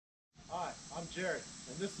Jerry,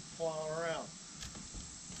 and this is Plowin Around.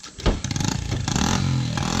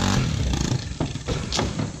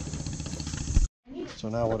 So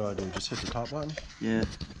now what do? Just hit the top button? Yeah,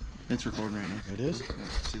 it's recording right now. It is? Yeah,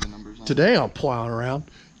 see the numbers on Today I'm plowing around.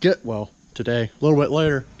 Today, a little bit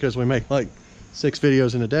later, because we make like 6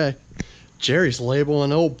 videos in a day. Jerry's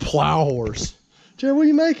labeling an old plow horse. Jerry, what are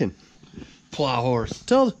you making? Plow horse.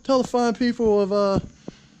 Tell the fine people of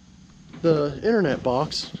the internet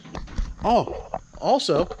box. Oh,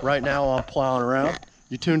 also, right now I'm plowing around.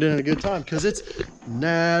 You tuned in at a good time because it's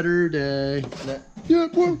Naturday. Naturday.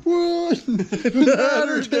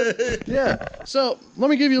 Yeah. So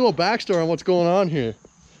let me give you a little backstory on what's going on here.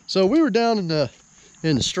 So we were down in the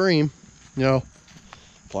stream, you know,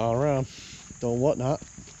 plowing around, doing whatnot,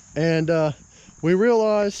 and we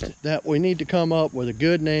realized that we need to come up with a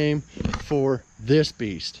good name for this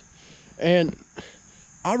beast. And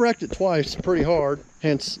I wrecked it twice pretty hard,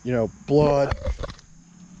 hence, you know, blood,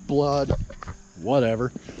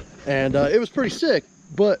 whatever. And it was pretty sick,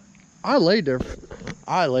 but I laid there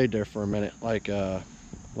for a minute like a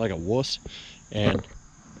wuss. And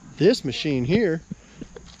this machine here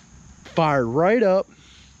fired right up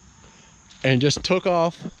and just took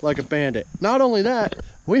off like a bandit. Not only that,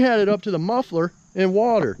 we had it up to the muffler in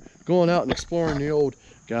water, going out and exploring the old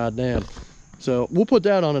goddamn. So we'll put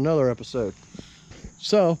that on another episode.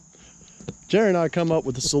 So Jerry and I come up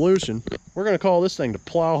with a solution. We're gonna call this thing the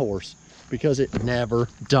plow horse because it never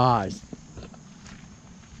dies.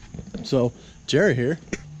 So Jerry here,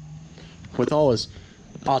 with all his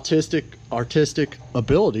artistic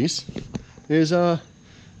abilities, is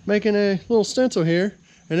making a little stencil here,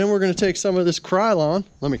 and then we're gonna take some of this Krylon.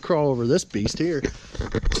 Let me crawl over this beast here,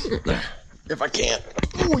 if I can.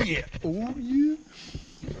 Oh yeah, oh yeah.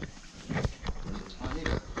 I need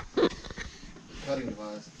a cutting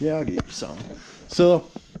device. Yeah, I'll get you some. So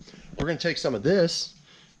we're gonna take some of this.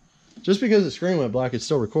 Just because the screen went black, it's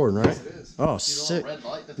still recording, right? Yes, it is. Oh, see sick. the little red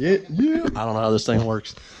light that's Yeah, blinking? yeah. I don't know how this thing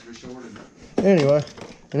works. Recording. Anyway,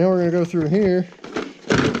 and then we're gonna go through here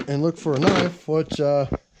and look for a knife, which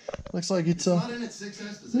looks like it's not in its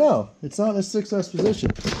 6S position. no, it's not in its 6S position.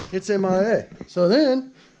 It's MIA. So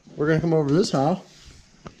then we're gonna come over to this aisle.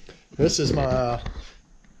 This is my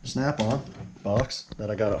snap-on box that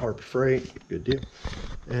I got at Harper Freight. Good deal.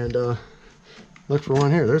 And look for one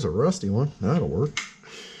here. There's a rusty one. That'll work.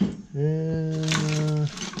 Yeah,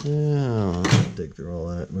 dig through all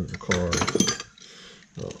that, move the car.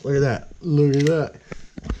 Oh, look at that. Look at that.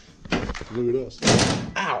 Look at us.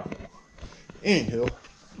 Ow. Anywho,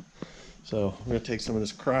 so I'm gonna take some of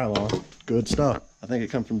this Krylon. Good stuff. I think it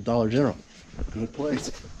comes from Dollar General. Good place.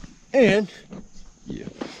 And yeah,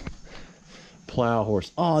 plow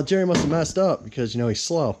horse. Oh, Jerry must have messed up because, you know, he's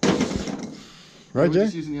slow. Right, We're Jerry?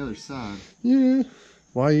 just using the other side. Yeah.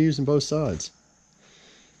 Why are you using both sides?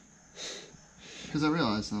 Because I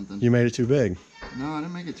realized something. You made it too big. No, I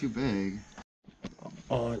didn't make it too big.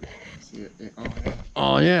 See it?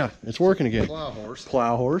 Oh yeah, it's working again. Plow horse.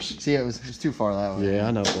 Plow horse. See, it was too far that way. Yeah,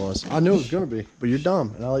 I know it was. I knew it was gonna be, but you're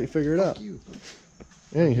dumb, and I'll let you figure it out. Fuck you.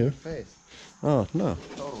 Anywho. Face. Oh no.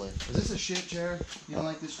 Totally. Is this a shit chair? You don't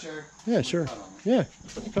like this chair? Yeah, sure. Cut on it. Yeah,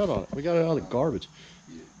 cut on it. We got it out of the garbage.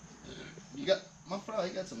 You got my friend.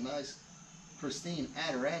 You got some nice, pristine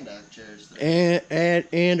Adirondack chairs. There. And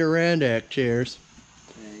Adirondack chairs.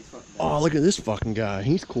 Yeah, he's fucking. Oh, look at this fucking guy.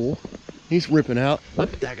 He's cool. He's ripping out.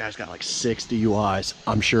 That guy's got like 6 DUIs.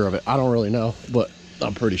 I'm sure of it. I don't really know, but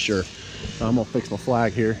I'm pretty sure. I'm gonna fix my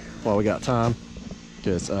flag here while we got time,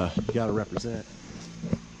 because you gotta represent.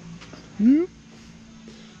 You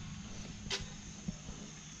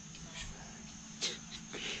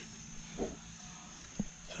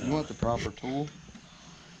want the proper tool?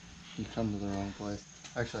 You come to the wrong place.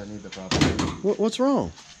 Actually, I need the proper tool. What's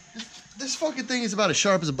wrong? This fucking thing is about as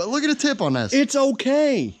sharp as a... But look at the tip on this. It's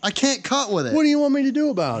okay. I can't cut with it. What do you want me to do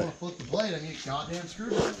I about want it? to flip the blade. I need a goddamn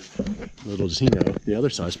screwdriver. Little does he know, the other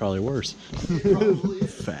side's probably worse. It probably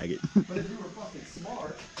is. Faggot. But if you were fucking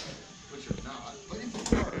smart, which you're not, but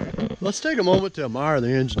if you were... Let's take a moment to admire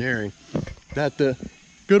the engineering that the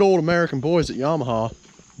good old American boys at Yamaha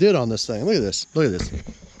did on this thing. Look at this. Look at this.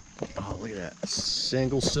 Oh, look at that.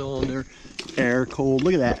 Single cylinder, air cooled.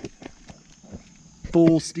 Look at that.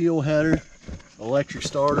 Full steel header, electric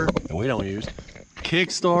starter that we don't use,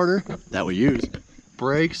 Kickstarter that we use,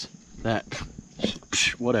 brakes, that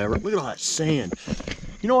whatever. Look at all that sand.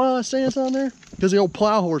 You know why all that sand's on there? Because the old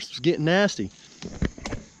plow horse was getting nasty.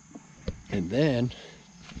 And then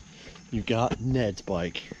you got Ned's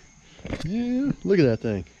bike. Yeah, look at that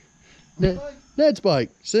thing. Ned's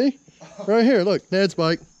bike. See? Right here, look, Ned's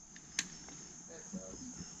bike.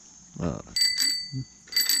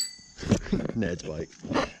 Ned's bike.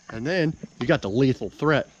 And then you got the Lethal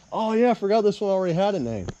Threat. Oh yeah, I forgot this one already had a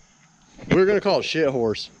name. We were gonna call it Shit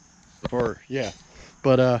Horse. Or yeah.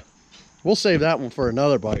 But we'll save that one for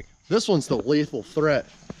another bike. This one's the Lethal Threat.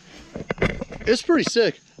 It's pretty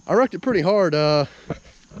sick. I wrecked it pretty hard.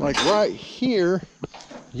 Like right here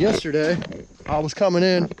yesterday, I was coming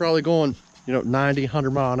in, probably going, 90,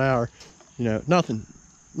 100 mile an hour.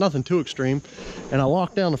 Nothing too extreme. And I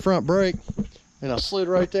locked down the front brake and I slid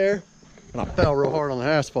right there and I fell real hard on the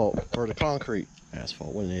asphalt, or the concrete.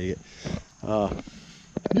 Asphalt, what an idiot.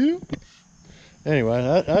 Yeah.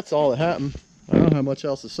 Anyway, that's all that happened. I don't have much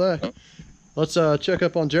else to say. Let's check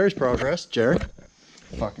up on Jerry's progress. Jerry?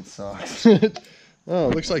 Fucking sucks. Oh,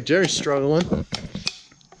 it looks like Jerry's struggling.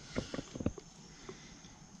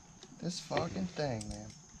 This fucking thing, man.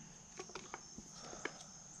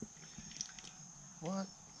 What?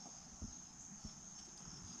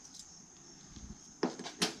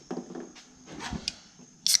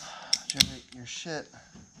 Jerry, your shit.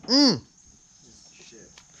 Shit.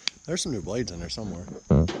 There's some new blades in there somewhere. It's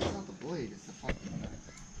not the blade, it's the fucking thing.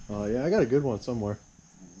 Oh yeah, I got a good one somewhere.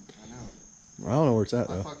 I know. I don't know where it's at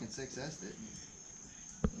I though. fucking 6S'd it.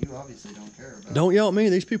 You obviously don't care about it. Don't yell at me.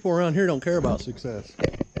 These people around here don't care about success.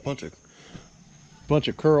 Bunch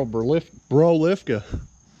of curl brolifka.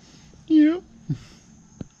 Yeah.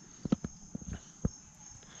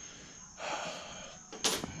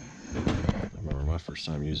 I remember my first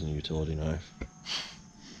time using a utility knife.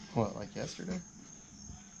 What, like yesterday?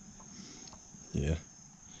 Yeah.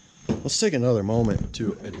 Let's take another moment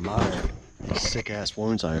to admire the sick ass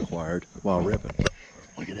wounds I acquired while ripping.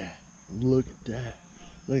 Look at that. Look at that.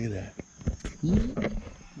 Look at that. Yeah.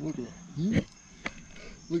 Look at that. Yeah.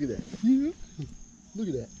 Look at that. Yeah. Look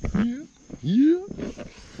at that. Yeah. Yeah.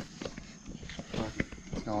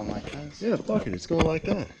 It's going like this? Yeah, fuck it. It's going like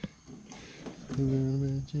that.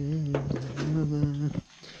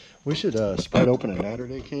 We should spread open a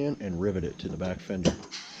Naturday can and rivet it to the back fender.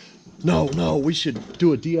 No, we should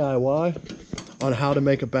do a DIY on how to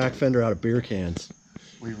make a back fender out of beer cans.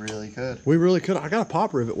 We really could. We really could. I got a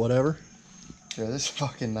pop rivet, whatever. Jerry, this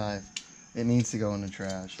fucking knife, it needs to go in the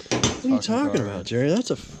trash. What are you talking about, Jerry?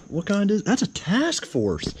 What kind is? That's a Task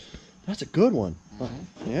Force. That's a good one.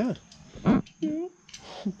 Mm-hmm. Yeah. Oh, Jerry.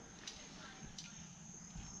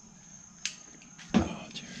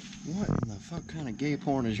 What in the fuck kind of gay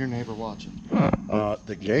porn is your neighbor watching?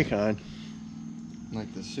 The gay kind.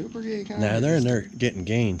 Like the super gay kind? Nah, they're in there getting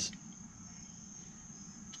gains.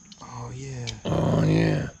 Oh, yeah. Oh,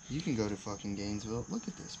 yeah. You can go to fucking Gainesville. Look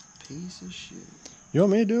at this piece of shit. You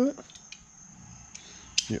want me to do it?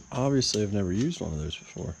 You obviously have never used one of those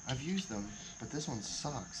before. I've used them, but this one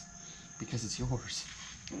sucks because it's yours.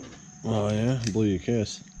 Oh, yeah? Blew you a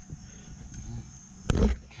kiss.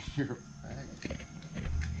 You're a faggot.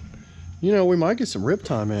 We might get some rip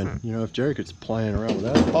time in. If Jerry gets playing around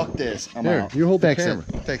with that. Fuck this. I'm Here, out. you hold the Fix camera.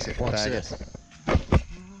 it. Fix it. Watch Faggot. this.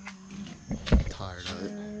 I'm tired of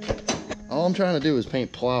it. All I'm trying to do is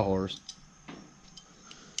paint PLOWHORSE.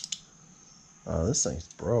 Oh, this thing's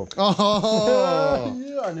broke. Oh!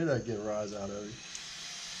 Yeah, I knew that'd get a rise out of you.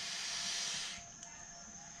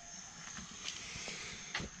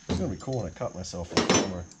 It's gonna be cool when I cut myself on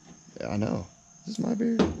camera. Yeah, I know. Is this my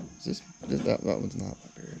beard? Is that one's not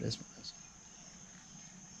my beard. This one is.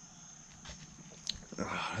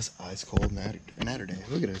 Ah, that's ice cold Naturday.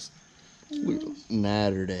 Look at this. Look at those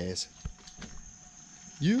Naturdays.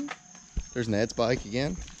 You? There's Ned's bike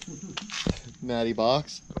again. Natty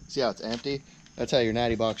box. See how it's empty? That's how your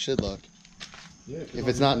natty box should look. Yeah, If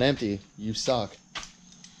it's not empty, you suck.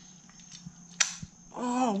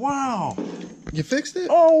 Oh wow! You fixed it?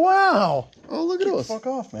 Oh wow! Oh, look at us. Fuck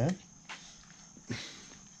off, man. I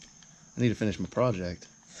need to finish my project.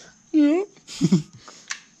 Yeah.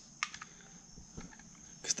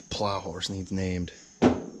 Because the PLOWHORSE needs named.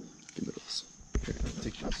 Give me this. Here,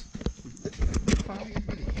 take this. Finally get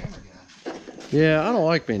to be the camera guy. Yeah, I don't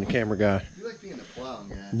like being the camera guy. You like being the plowing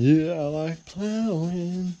guy. Yeah, I like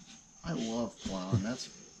plowing. I love plowing.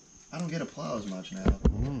 I don't get to plow as much now.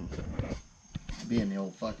 Being the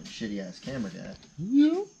old fucking shitty ass camera guy.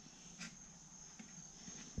 Yeah.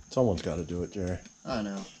 Someone's got to do it, Jerry. I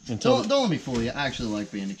know. Until Don't let me fool you. I actually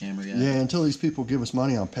like being the camera guy. Yeah, until these people give us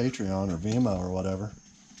money on Patreon or Vimeo or whatever.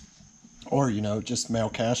 Or, just mail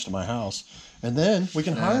cash to my house. And then we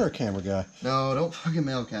can hire a camera guy. No, don't fucking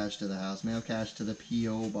mail cash to the house. Mail cash to the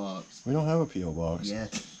P.O. box. We don't have a P.O. box.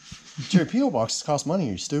 Yet. Jerry, P.O. boxes cost money,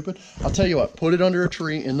 are you stupid? I'll tell you what, put it under a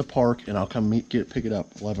tree in the park and I'll come pick it up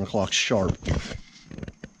 11 o'clock sharp.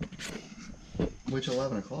 Which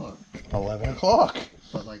 11 o'clock? 11 o'clock.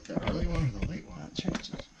 But like the early one or the late one? That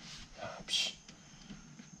changes.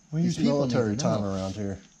 We use people military never time know. around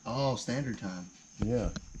here. Oh, standard time. Yeah.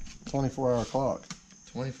 24-hour clock.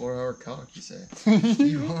 24-hour cock, you say?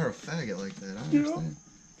 You are a faggot like that. I understand.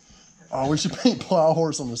 Oh, we should paint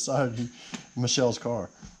Plowhorse on the side of Michelle's car.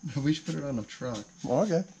 We should put it on a truck. Well,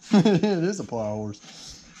 okay. It is a Plowhorse.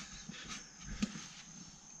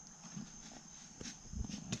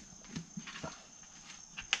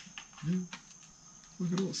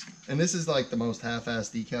 Look at this. And this is like the most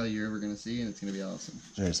half-assed decal you're ever going to see, and it's going to be awesome.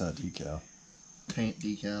 Jay, it's not decal. Paint,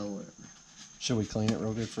 decal, whatever. Should we clean it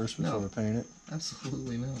real good first before we paint it?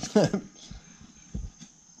 Absolutely not.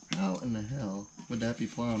 How in the hell would that be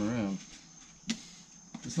plowing around?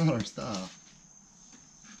 It's not our style.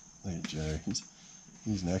 Look at Jay.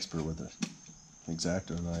 He's an expert with it.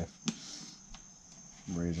 X-Acto knife,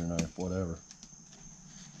 razor knife, whatever.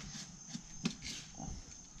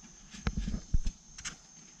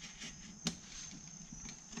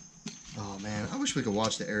 Oh man, I wish we could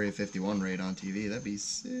watch the Area 51 raid on TV. That'd be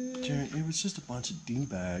sick. Jay, it was just a bunch of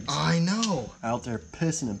D-bags I know. out there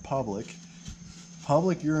pissing in public.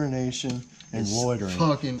 Public urination and It's loitering.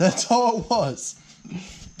 fucking- That's all it was.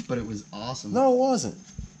 But it was awesome. No, it wasn't.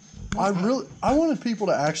 I wanted people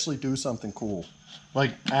to actually do something cool.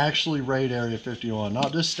 Like actually raid Area 51,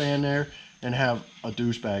 not just stand there and have a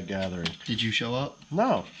douchebag gathering. Did you show up?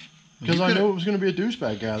 No, because You I coulda- knew it was going to be a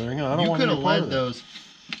douchebag gathering, and I don't You want could to have be part of led that. those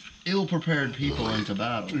ill-prepared people into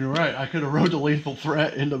battle. You're right. I could have rode the lethal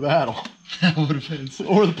threat into battle, That would have been sick.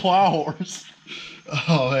 or the Plowhorse.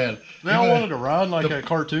 Oh man. They all wanted to ride like a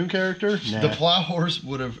cartoon character. Nah. The Plowhorse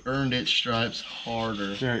would have earned its stripes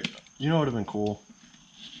harder. Jerry, you know what would have been cool?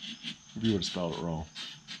 If you would have spelled it wrong.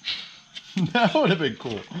 That would have been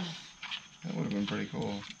cool. That would have been pretty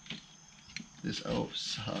cool. This O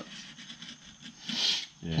sucks.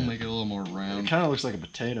 Yeah. We'll make it a little more It round. kind of looks like a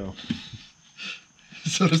potato.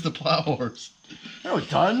 So does the Plowhorse. No, it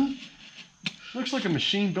doesn't. Looks like a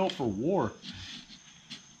machine built for war.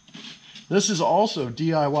 This is also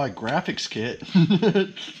DIY graphics kit.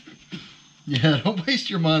 Yeah, don't waste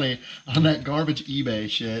your money on that garbage eBay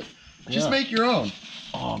shit. Just Yeah. make your own.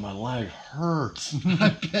 Oh, my leg hurts. I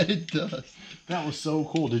bet it does. That was so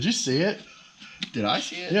cool. Did you see it? Did I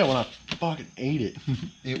see it? Yeah, when I fucking ate it.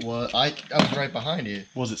 It was. I was right behind you.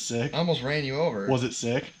 Was it sick? I almost ran you over. Was it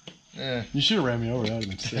sick? Eh, You should have ran me over. That would have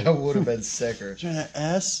been sick. that would have been sicker. Dude, that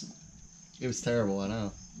S. It was terrible, I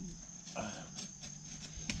know.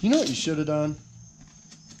 You know what you should have done?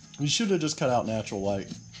 You should have just cut out natural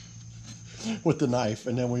light with the knife,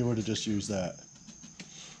 and then we would have just used that.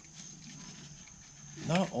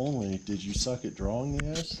 Not only did you suck at drawing the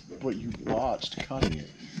S, but you botched cutting it.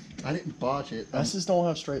 I didn't botch it. S's don't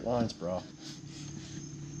have straight lines, bro.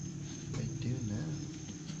 They do now.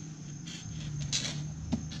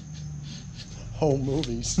 Home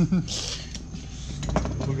movies.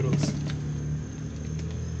 Look at us.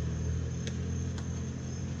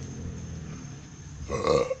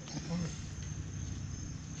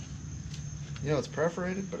 You know, it's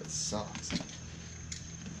perforated, but it sucks.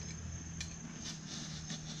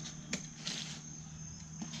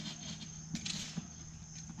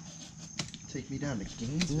 Take me down to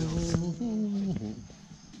Gainesville. I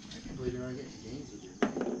can't believe you're not getting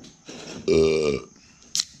Gainesville.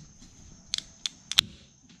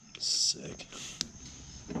 Sick.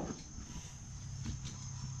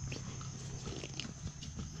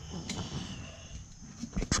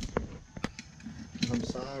 I'm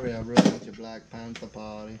sorry I ruined your Black Panther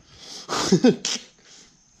party.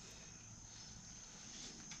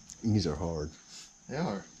 These are hard. They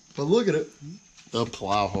are. But look at it. The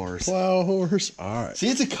Plowhorse. Plowhorse. All right. See,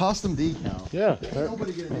 it's a custom decal. Yeah.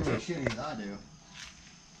 Nobody get as much shitty as I do.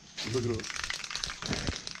 Look at it.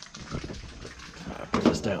 Put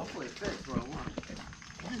this down. Hopefully it fits where I want it.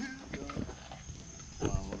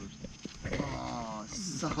 Oh, it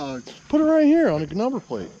sucks. Put it right here on a number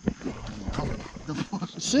plate.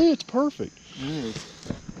 See, it's perfect. It is.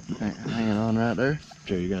 Hanging on right there.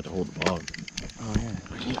 Joe, you got to hold the bottom. Oh, yeah.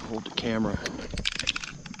 I can't hold the camera.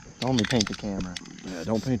 Only paint the camera. Yeah,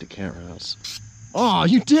 don't paint the camera else. Oh,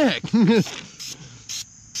 you dick!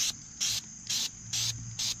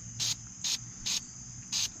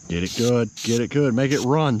 Get it good. Get it good. Make it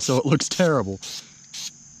run so it looks terrible.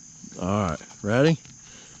 All right, ready?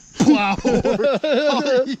 Plowhorse.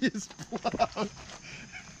 Oh, he is plowed.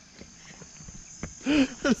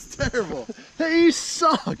 That's terrible. He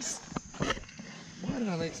sucks. Why did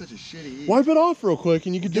I make such a shitty Wipe it off real quick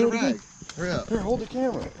and you can Get do a it again. rag. Hurry up. Here, hold the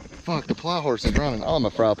camera. Fuck, the Plowhorse is running. Oh, I'm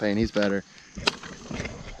a Frau Paint. He's better.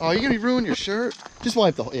 Oh, you gonna ruin your shirt? Just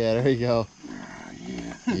wipe the. Yeah, there you go.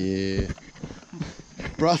 Yeah.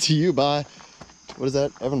 Brought to you by, what is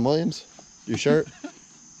that? Evan Williams? Your shirt?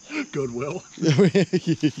 Goodwill.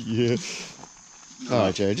 Yeah. All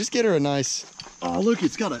right, Jerry, just get her a nice. Oh, look,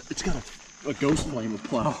 it's got a ghost flame of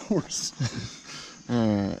plow horse.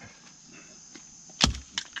 Don't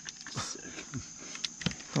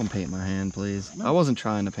paint my hand, please. I wasn't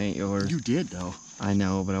trying to paint yours. You did, though. I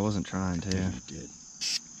know, but I wasn't trying to. Yeah, you did.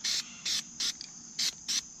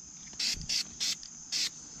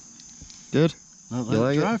 Good? Well, You let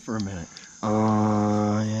like it it? dry for a minute.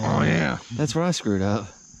 Oh, yeah. Oh, yeah. That's where I screwed up.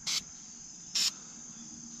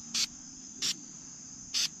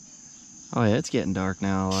 Oh, yeah, it's getting dark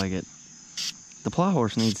now. I like it. The plow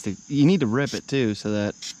horse needs to... You need to rip it, too, so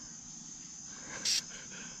that...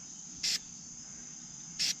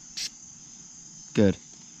 Good.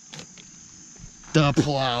 The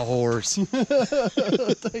plow horse.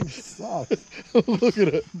 Thing sucks. Look at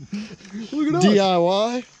it. Look at us.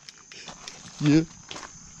 DIY. Yeah.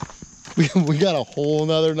 We got a whole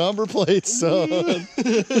nother number plate, son.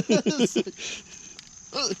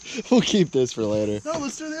 We'll keep this for later. No,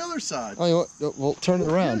 let's do the other side. Oh, you want, well, turn it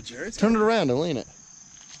around. Yeah, Jerry, Turn it around and lean it.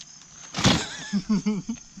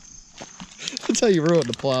 That's how you ruined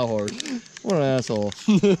the plow horse. What an asshole.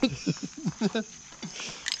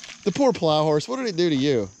 The poor plow horse, what did it do to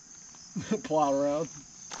you? Plow around.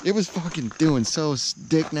 It was fucking doing so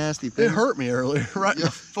dick nasty things. It hurt me earlier, right in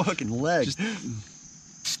the fucking leg.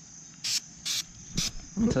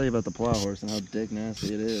 Let me tell you about the plow horse and how dick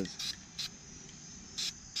nasty it is.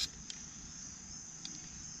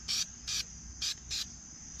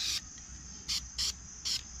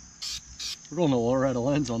 We're going to Loretta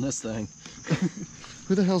Lynn's on this thing.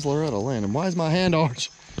 Who the hell's Loretta Lynn? And why is my hand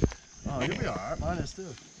orange? Oh, you'll be alright. Mine is too.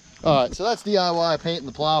 Alright, so that's DIY painting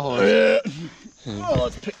the plow horse. Yeah. Oh,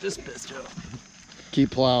 let's pick this bitch up.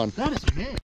 Keep plowing. That is me.